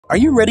Are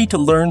you ready to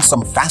learn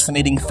some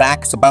fascinating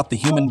facts about the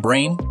human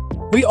brain?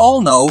 We all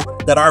know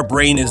that our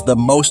brain is the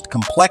most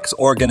complex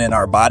organ in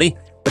our body,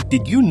 but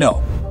did you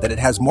know that it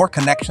has more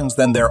connections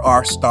than there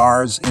are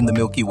stars in the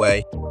Milky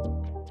Way?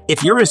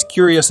 If you're as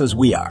curious as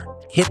we are,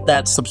 hit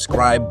that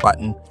subscribe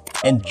button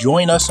and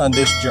join us on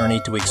this journey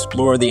to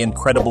explore the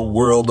incredible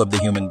world of the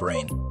human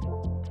brain.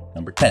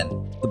 Number 10,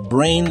 the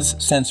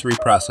brain's sensory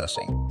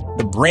processing.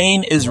 The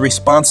brain is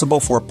responsible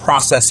for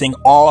processing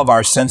all of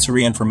our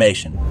sensory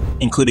information,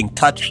 including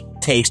touch,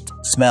 taste,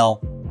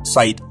 smell,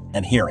 sight,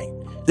 and hearing.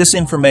 This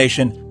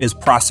information is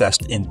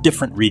processed in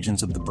different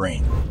regions of the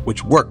brain,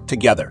 which work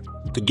together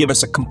to give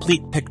us a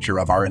complete picture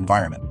of our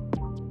environment.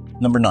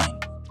 Number 9,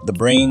 the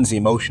brain's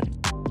emotion.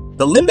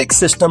 The limbic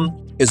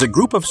system is a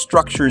group of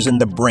structures in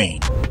the brain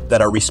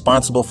that are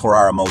responsible for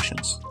our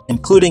emotions,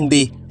 including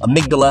the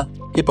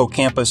amygdala,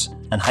 hippocampus,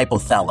 and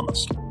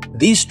hypothalamus.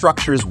 These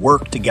structures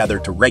work together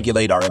to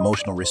regulate our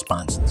emotional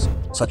responses,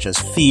 such as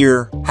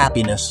fear,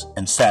 happiness,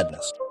 and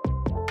sadness.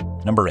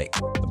 Number 8,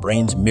 the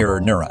brain's mirror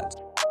neurons.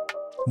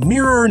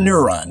 Mirror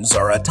neurons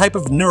are a type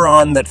of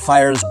neuron that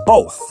fires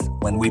both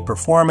when we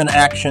perform an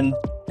action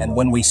and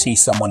when we see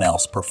someone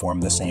else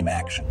perform the same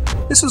action.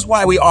 This is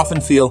why we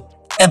often feel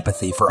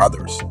empathy for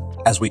others,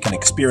 as we can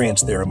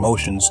experience their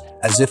emotions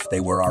as if they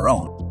were our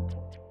own.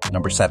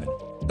 Number 7,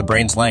 the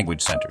brain's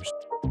language centers.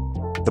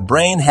 The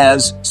brain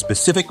has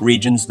specific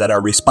regions that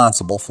are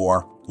responsible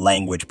for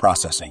language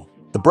processing.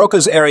 The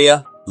Broca's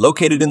area,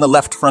 located in the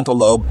left frontal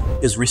lobe,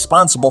 is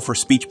responsible for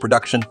speech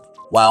production,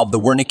 while the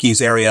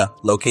Wernicke's area,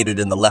 located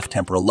in the left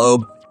temporal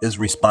lobe, is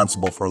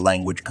responsible for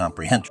language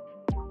comprehension.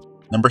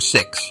 Number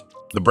 6,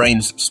 the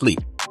brain's sleep.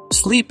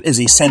 Sleep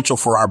is essential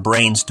for our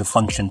brains to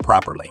function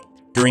properly.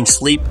 During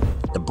sleep,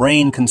 the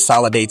brain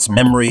consolidates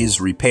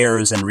memories,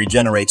 repairs and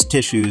regenerates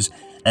tissues,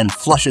 and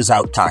flushes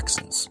out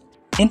toxins.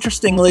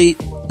 Interestingly,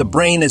 the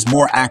brain is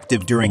more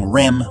active during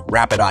REM,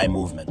 rapid eye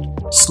movement,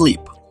 sleep,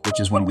 which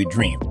is when we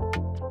dream.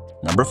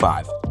 Number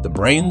 5, the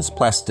brain's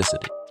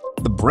plasticity.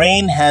 The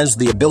brain has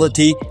the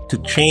ability to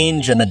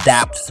change and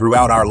adapt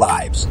throughout our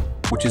lives,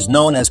 which is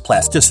known as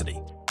plasticity.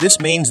 This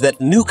means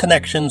that new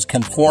connections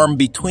can form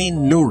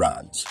between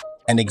neurons,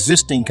 and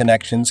existing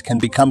connections can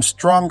become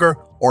stronger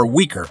or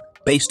weaker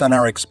based on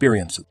our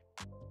experiences.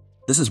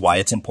 This is why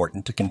it's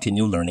important to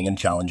continue learning and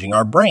challenging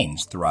our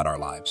brains throughout our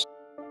lives.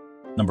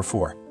 Number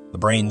 4, the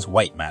brain's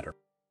white matter.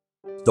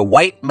 The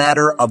white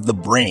matter of the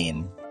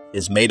brain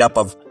is made up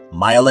of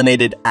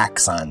myelinated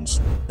axons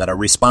that are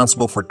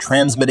responsible for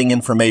transmitting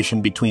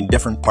information between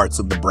different parts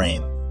of the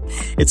brain.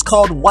 It's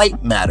called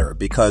white matter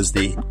because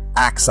the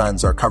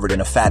axons are covered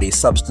in a fatty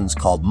substance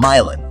called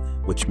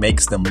myelin, which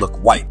makes them look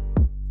white.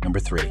 Number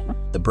 3,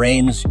 the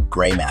brain's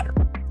gray matter.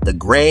 The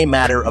gray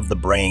matter of the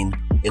brain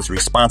is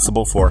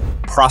responsible for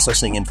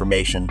processing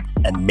information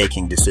and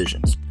making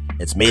decisions.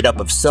 It's made up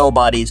of cell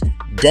bodies,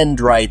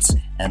 dendrites,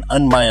 and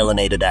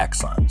unmyelinated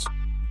axons.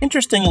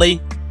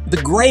 Interestingly,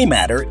 the gray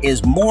matter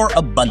is more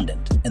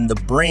abundant in the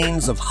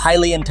brains of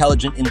highly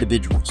intelligent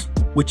individuals,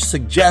 which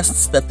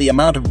suggests that the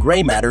amount of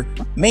gray matter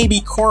may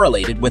be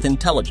correlated with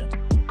intelligence.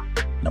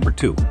 Number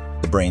 2,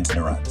 the brain's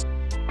neurons.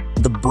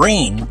 The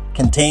brain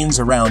contains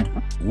around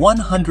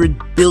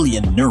 100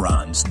 billion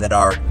neurons that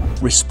are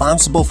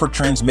responsible for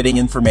transmitting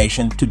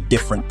information to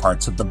different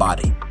parts of the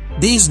body.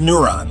 These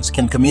neurons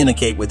can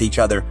communicate with each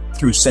other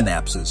through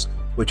synapses,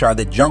 which are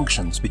the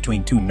junctions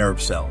between two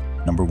nerve cells.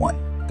 Number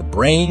 1, the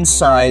brain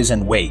size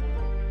and weight.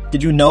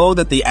 Did you know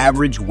that the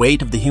average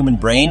weight of the human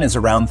brain is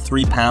around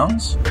 3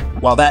 pounds?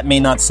 While that may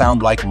not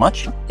sound like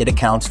much, it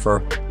accounts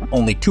for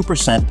only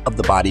 2% of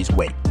the body's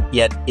weight,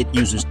 yet it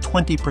uses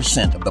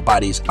 20% of the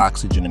body's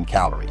oxygen and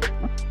calories.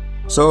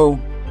 So,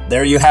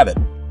 there you have it,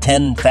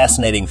 10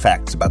 fascinating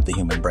facts about the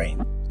human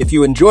brain. If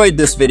you enjoyed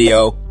this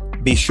video,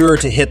 be sure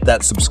to hit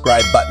that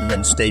subscribe button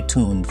and stay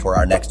tuned for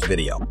our next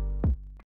video.